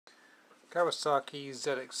Kawasaki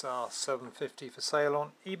ZXR750 for sale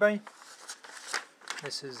on eBay.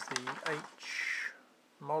 This is the H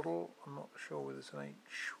model. I'm not sure whether it's an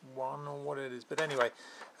H1 or what it is, but anyway,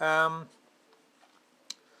 a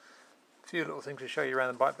few little things to show you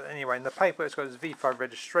around the bike. But anyway, in the paper it's got its V5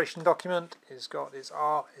 registration document. It's got its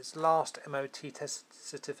last MOT test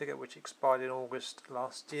certificate, which expired in August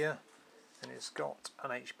last year, and it's got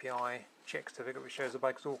an HPI check certificate which shows the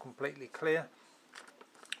bike is all completely clear.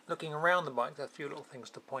 Looking around the bike, there's a few little things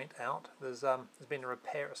to point out. There's been a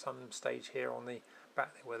repair at some stage here on the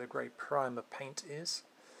back there where the grey primer paint is.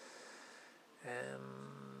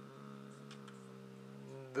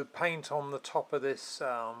 The paint on the top of this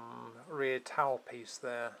rear towel piece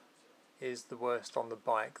there is the worst on the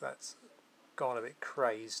bike. That's gone a bit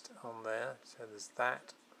crazed on there. So there's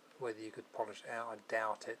that. Whether you could polish it out, I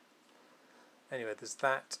doubt it. Anyway, there's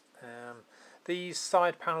that. These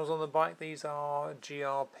side panels on the bike, these are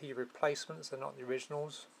GRP replacements, they're not the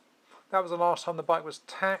originals. That was the last time the bike was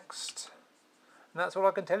taxed, and that's all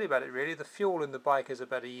I can tell you about it really. The fuel in the bike is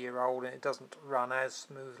about a year old and it doesn't run as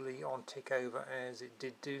smoothly on tick over as it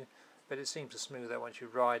did do, but it seems to smooth out once you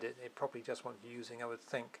ride it. It probably just wants using, I would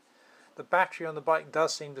think. The battery on the bike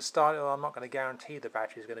does seem to start, although I'm not going to guarantee the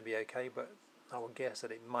battery is going to be okay, but I would guess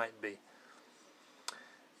that it might be.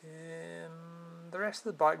 The rest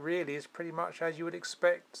of the bike really is pretty much as you would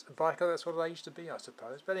expect a bike that's what I used to be, I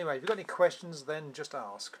suppose. But anyway, if you've got any questions, then just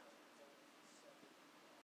ask.